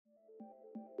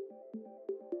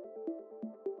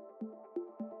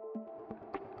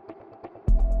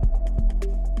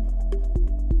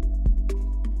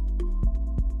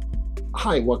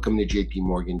Hi, welcome to JP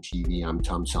Morgan TV. I'm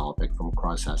Tom Solopek from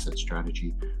Cross Asset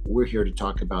Strategy. We're here to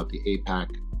talk about the APAC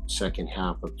second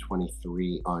half of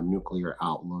 23 nuclear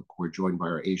outlook. We're joined by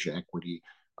our Asia equity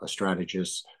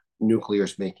strategists. Nuclear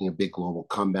is making a big global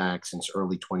comeback. Since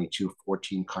early 22,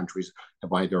 14 countries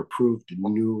have either approved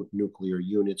new nuclear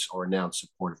units or announced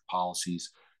supportive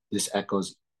policies. This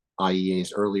echoes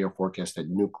IEA's earlier forecast that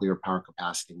nuclear power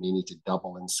capacity may need to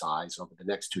double in size over the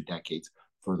next 2 decades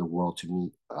for the world to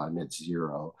meet net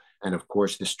zero. And of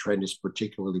course, this trend is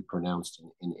particularly pronounced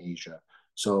in Asia.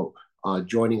 So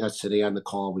joining us today on the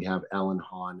call, we have Alan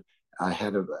Hahn,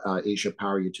 head of Asia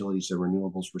Power Utilities and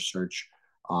Renewables Research,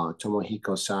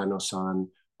 Tomohiko Sano-san,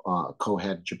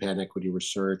 co-head Japan Equity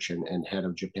Research and head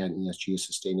of Japan ESG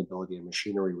Sustainability and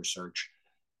Machinery Research,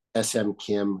 SM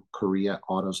Kim, Korea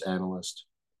Autos Analyst,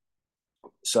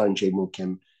 Sanjay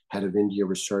Mookim, head of India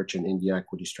Research and India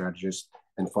Equity Strategist,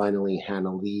 and finally,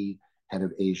 Hannah Lee, head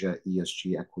of Asia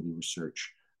ESG Equity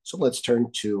Research. So let's turn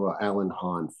to Alan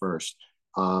Hahn first.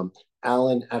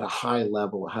 Alan, at a high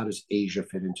level, how does Asia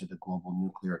fit into the global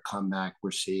nuclear comeback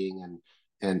we're seeing,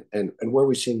 and where are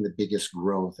we seeing the biggest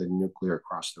growth in nuclear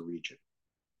across the region?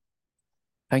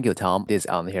 Thank you, Tom. This is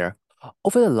Alan here.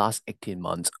 Over the last 18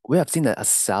 months, we have seen an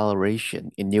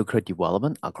acceleration in nuclear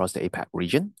development across the APAC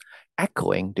region,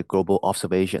 echoing the global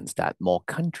observations that more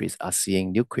countries are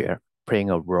seeing nuclear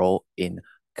playing a role in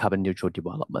carbon neutral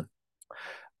development.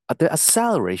 The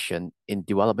acceleration in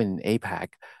development in APAC,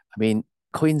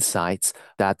 coincides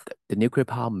that the nuclear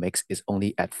power mix is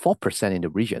only at 4% in the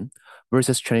region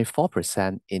versus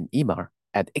 24% in EMA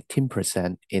and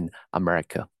 18% in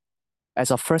America. As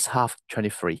of first half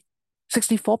 23,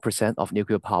 64% of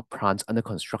nuclear power plants under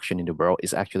construction in the world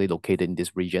is actually located in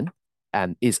this region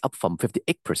and is up from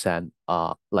 58%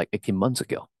 like 18 months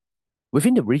ago.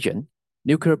 Within the region,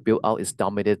 nuclear build-out is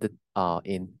dominated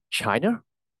in China,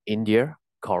 India,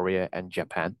 Korea, and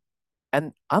Japan.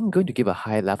 And I'm going to give a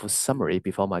high-level summary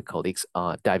before my colleagues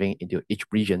are diving into each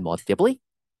region more deeply.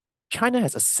 China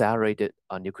has accelerated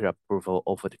nuclear approval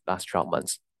over the last 12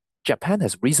 months. Japan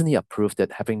has recently approved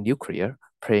that having nuclear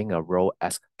playing a role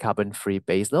as carbon-free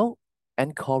baseload,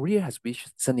 and Korea has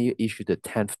recently issued the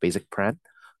 10th basic plan,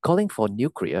 calling for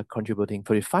nuclear contributing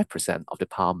 35% of the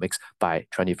power mix by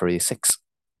 2036.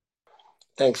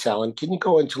 Thanks, Alan. Can you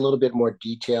go into a little bit more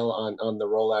detail on the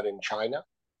rollout in China?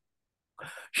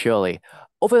 Surely.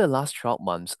 Over the last 12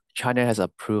 months, China has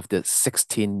approved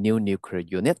 16 new nuclear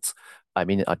units,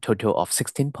 a total of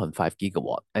 16.5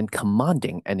 gigawatt, and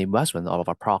commanding an investment of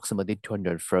approximately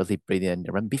 230 billion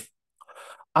RMB.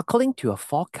 According to a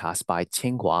forecast by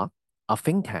Tsinghua, a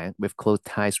think tank with close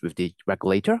ties with the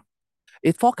regulator,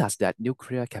 it forecasts that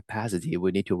nuclear capacity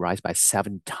will need to rise by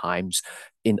 7 times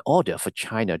in order for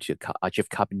China to achieve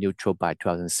carbon neutral by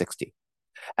 2060.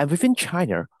 And within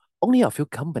China, only a few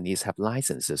companies have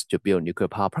licenses to build nuclear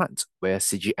power plants, where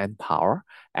CGN Power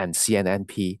and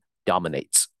CNNP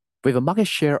dominates, with a market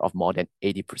share of more than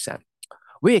 80%.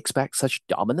 We expect such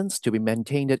dominance to be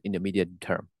maintained in the medium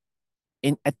term.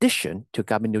 In addition to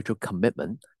carbon neutral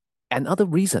commitment, another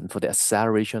reason for the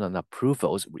acceleration on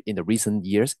approvals in the recent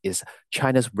years is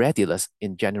China's readiness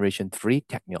in Generation 3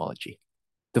 technology.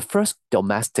 The first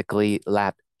domestically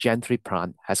led Gen 3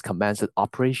 plant has commenced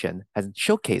operation and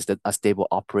showcased a stable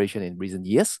operation in recent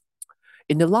years.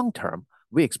 In the long term,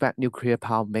 we expect nuclear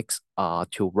power mix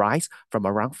to rise from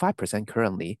around 5%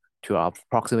 currently to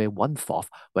approximately 1/4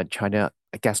 when China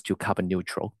gets to carbon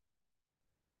neutral.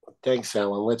 Thanks,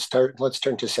 Alan. Let's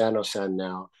turn to Sano-san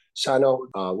now. Sano,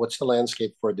 what's the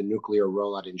landscape for the nuclear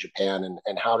rollout in Japan,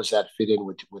 and how does that fit in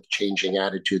with changing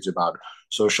attitudes about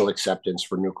social acceptance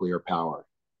for nuclear power?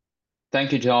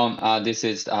 Thank you, John. This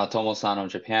is Tomo Sano,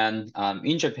 Japan.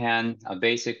 In Japan,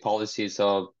 basic policies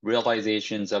of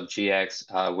realizations of GX,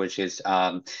 which is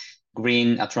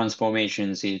green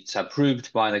transformations, it's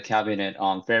approved by the cabinet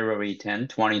on February 10,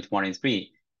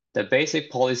 2023. The basic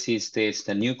policy states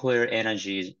that nuclear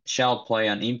energy shall play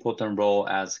an important role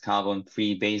as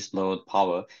carbon-free baseload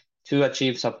power to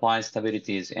achieve supply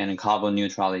stabilities and carbon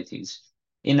neutralities.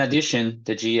 In addition,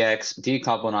 the GX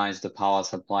decarbonized the power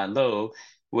supply law,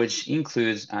 which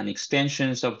includes an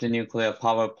extension of the nuclear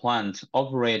power plant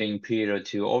operating period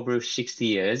to over 60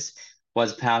 years,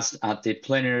 was passed at the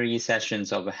plenary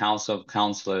sessions of the House of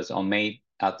Councillors on May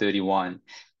 31.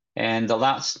 And the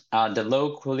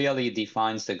law clearly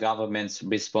defines the government's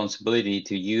responsibility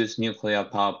to use nuclear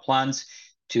power plants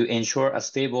to ensure a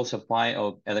stable supply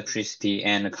of electricity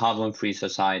and a carbon-free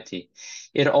society.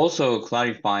 It also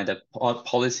clarified the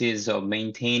policies of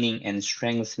maintaining and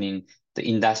strengthening the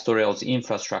industrial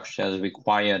infrastructure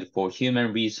required for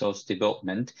human resource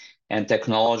development and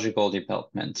technological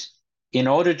development. In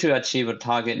order to achieve a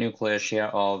target nuclear share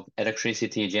of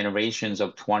electricity generations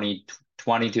of 20 to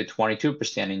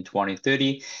 22% in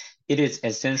 2030, it is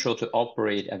essential to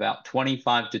operate about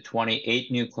 25 to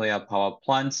 28 nuclear power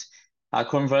plants.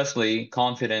 Conversely,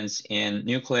 confidence in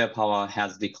nuclear power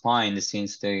has declined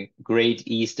since the Great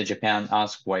East Japan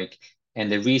earthquake, and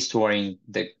restoring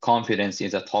the confidence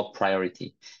is a top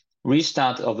priority.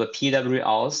 Restart of the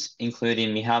PWRs,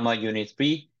 including Mihama Unit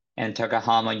 3, and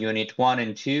Takahama Unit 1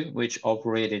 and 2, which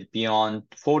operated beyond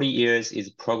 40 years, is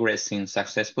progressing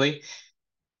successfully.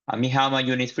 Mihama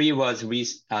Unit 3 was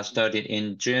restarted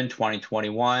in June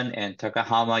 2021, and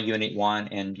Takahama Unit 1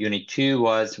 and Unit 2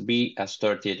 was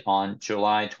restarted on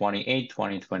July 28,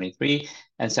 2023,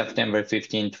 and September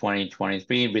 15,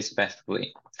 2023,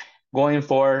 respectively. Going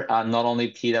forward, not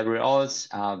only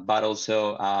PWRs, but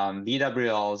also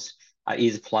VWRs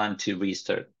is planned to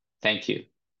restart. Thank you.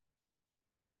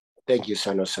 Thank you,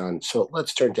 Sano-san. So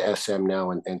let's turn to SM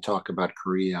now and talk about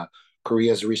Korea.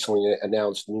 Korea has recently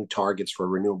announced new targets for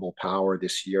renewable power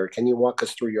this year. Can you walk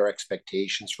us through your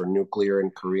expectations for nuclear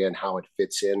in Korea and how it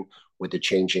fits in with the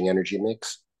changing energy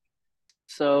mix?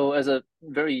 So, as a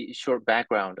very short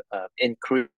background, in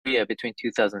Korea between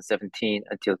 2017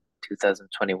 until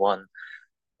 2021,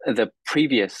 the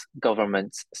previous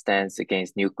government's stance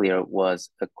against nuclear was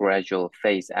a gradual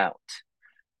phase out,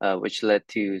 which led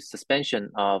to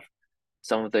suspension of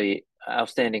some of the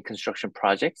outstanding construction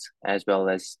projects, as well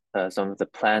as some of the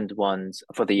planned ones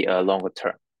for the longer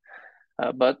term.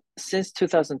 But since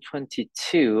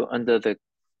 2022, under the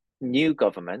new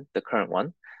government, the current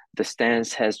one, the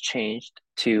stance has changed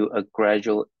to a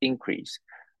gradual increase,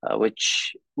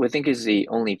 which we think is the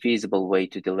only feasible way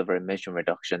to deliver emission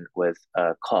reduction with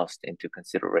cost into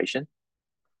consideration.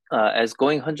 As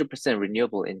going 100%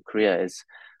 renewable in Korea is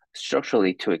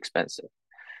structurally too expensive.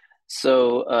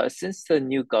 So since the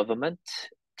new government,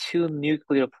 2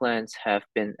 nuclear plants have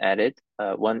been added,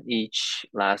 one each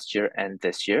last year and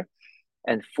this year,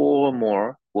 and 4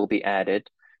 more will be added,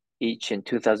 each in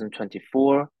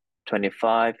 2024,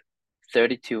 25,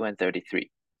 32, and 33.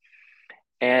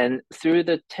 And through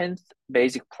the 10th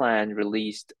basic plan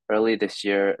released early this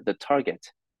year, the target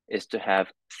is to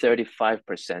have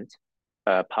 35%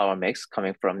 power mix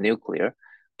coming from nuclear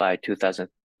by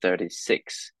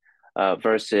 2036.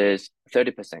 Versus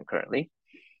 30% currently.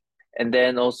 And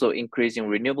then also increasing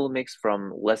renewable mix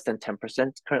from less than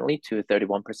 10% currently to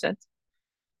 31%,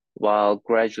 while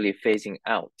gradually phasing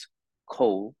out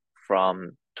coal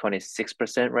from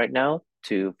 26% right now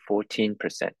to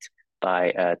 14%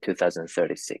 by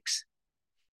 2036.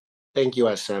 Thank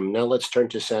you, SM. Now let's turn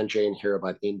to Sanjay and hear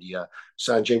about India.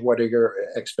 Sanjay, what are your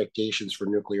expectations for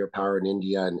nuclear power in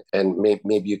India? And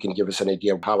maybe you can give us an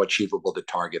idea of how achievable the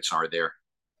targets are there.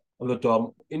 Hello,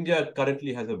 Tom. India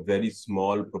currently has a very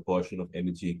small proportion of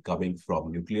energy coming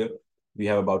from nuclear. We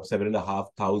have about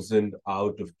 7,500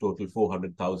 out of total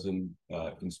 400,000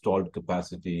 installed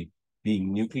capacity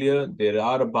being nuclear. There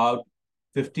are about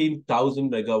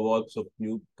 15,000 megawatts of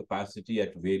new capacity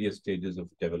at various stages of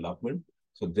development.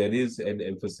 So there is an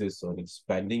emphasis on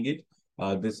expanding it.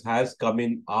 This has come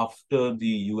in after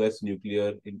the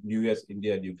US-India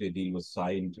nuclear deal was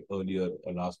signed earlier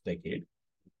last decade.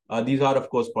 These are, of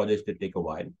course, projects that take a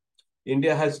while.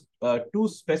 India has 2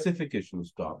 specific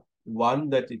issues, Tom. One,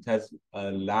 that it has a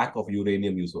lack of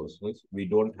uranium resources. We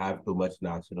don't have too much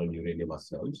national uranium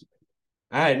ourselves.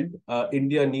 And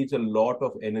India needs a lot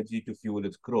of energy to fuel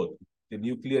its growth. The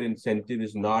nuclear incentive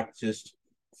is not just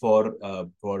for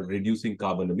reducing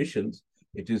carbon emissions.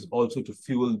 It is also to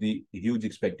fuel the huge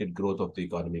expected growth of the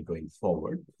economy going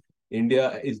forward.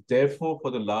 India is therefore,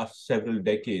 for the last several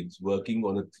decades, working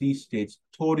on a 3-stage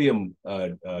thorium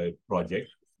project.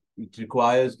 It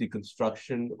requires the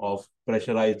construction of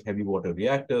pressurized heavy water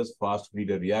reactors, fast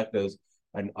breeder reactors,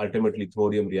 and ultimately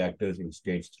thorium reactors in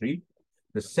stage 3.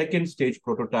 The 2nd stage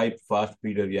prototype fast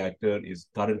breeder reactor is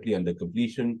currently under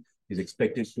completion, is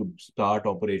expected to start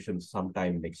operations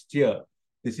sometime next year.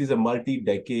 This is a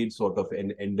multi-decade sort of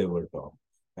an endeavor, Tom.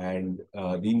 And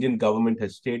the Indian government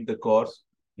has stayed the course.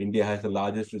 India has the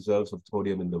largest reserves of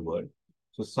thorium in the world.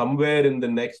 So somewhere in the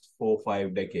next 4 or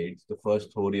 5 decades, the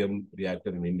first thorium reactor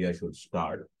in India should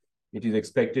start. It is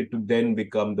expected to then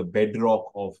become the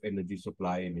bedrock of energy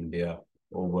supply in India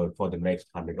for the next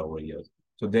 100 over years.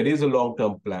 So there is a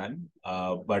long-term plan,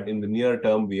 but in the near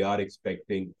term, we are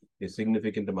expecting a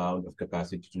significant amount of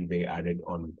capacity to be added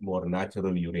on more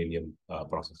natural uranium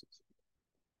processes.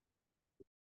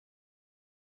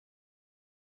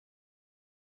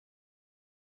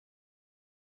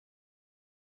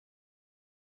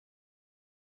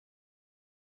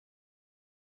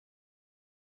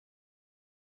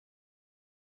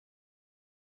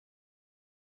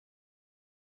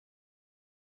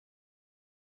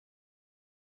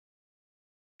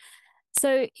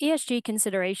 So ESG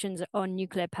considerations on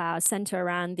nuclear power center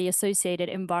around the associated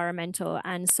environmental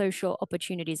and social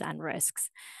opportunities and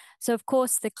risks. So, of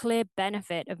course, the clear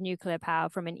benefit of nuclear power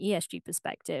from an ESG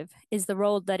perspective is the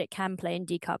role that it can play in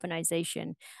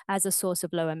decarbonization as a source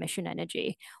of low emission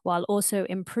energy, while also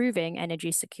improving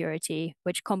energy security,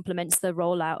 which complements the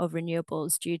rollout of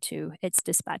renewables due to its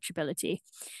dispatchability.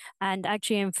 And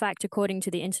actually, in fact, according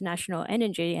to the International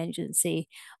Energy Agency,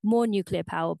 more nuclear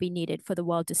power will be needed for the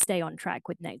world to stay on track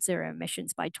with net zero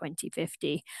emissions by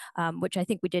 2050, which I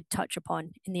think we did touch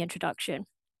upon in the introduction.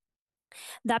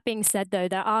 That being said, though,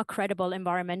 there are credible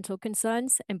environmental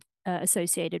concerns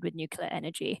associated with nuclear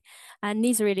energy. And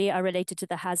these really are related to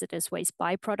the hazardous waste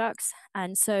byproducts.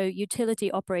 And so utility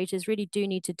operators really do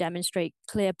need to demonstrate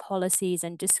clear policies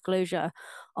and disclosure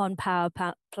on power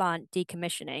plant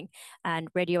decommissioning and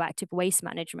radioactive waste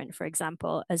management, for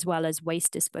example, as well as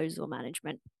waste disposal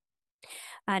management.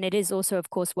 And it is also, of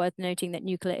course, worth noting that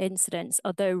nuclear incidents,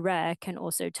 although rare, can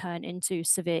also turn into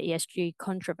severe ESG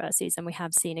controversies. And we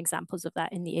have seen examples of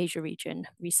that in the Asia region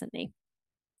recently.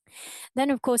 Then,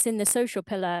 of course, in the social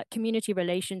pillar, community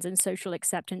relations and social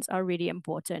acceptance are really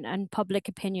important. And public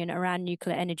opinion around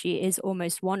nuclear energy is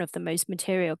almost one of the most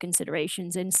material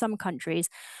considerations in some countries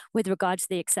with regards to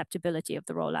the acceptability of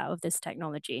the rollout of this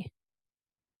technology.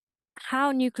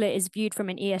 How nuclear is viewed from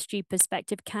an ESG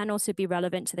perspective can also be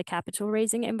relevant to the capital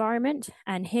raising environment.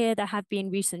 And here there have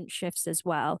been recent shifts as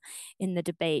well in the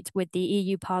debate, with the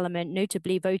EU Parliament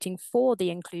notably voting for the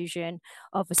inclusion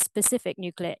of specific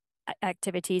nuclear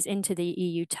activities into the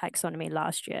EU taxonomy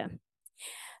last year.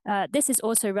 This is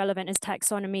also relevant as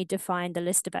taxonomy defined the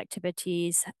list of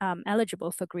activities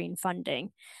eligible for green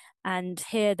funding. And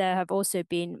here there have also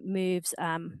been moves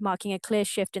marking a clear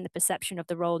shift in the perception of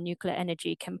the role nuclear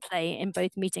energy can play in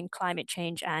both meeting climate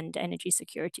change and energy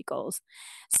security goals.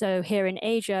 So here in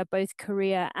Asia, both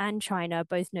Korea and China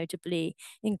both notably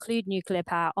include nuclear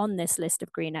power on this list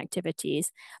of green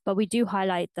activities. But we do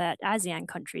highlight that ASEAN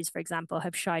countries, for example,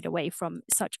 have shied away from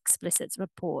such explicit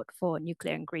support for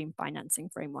nuclear and green financing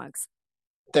frameworks.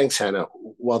 Thanks, Hannah.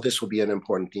 While this will be an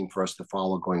important theme for us to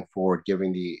follow going forward,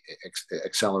 given the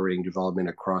accelerating development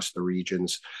across the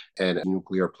regions and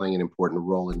nuclear playing an important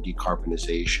role in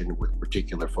decarbonization with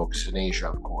particular focus in Asia,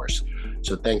 of course.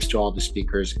 So thanks to all the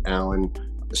speakers, Alan,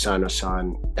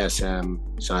 Sano-san, SM,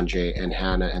 Sanjay, and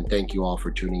Hannah, and thank you all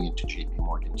for tuning into JP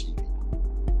Morgan TV.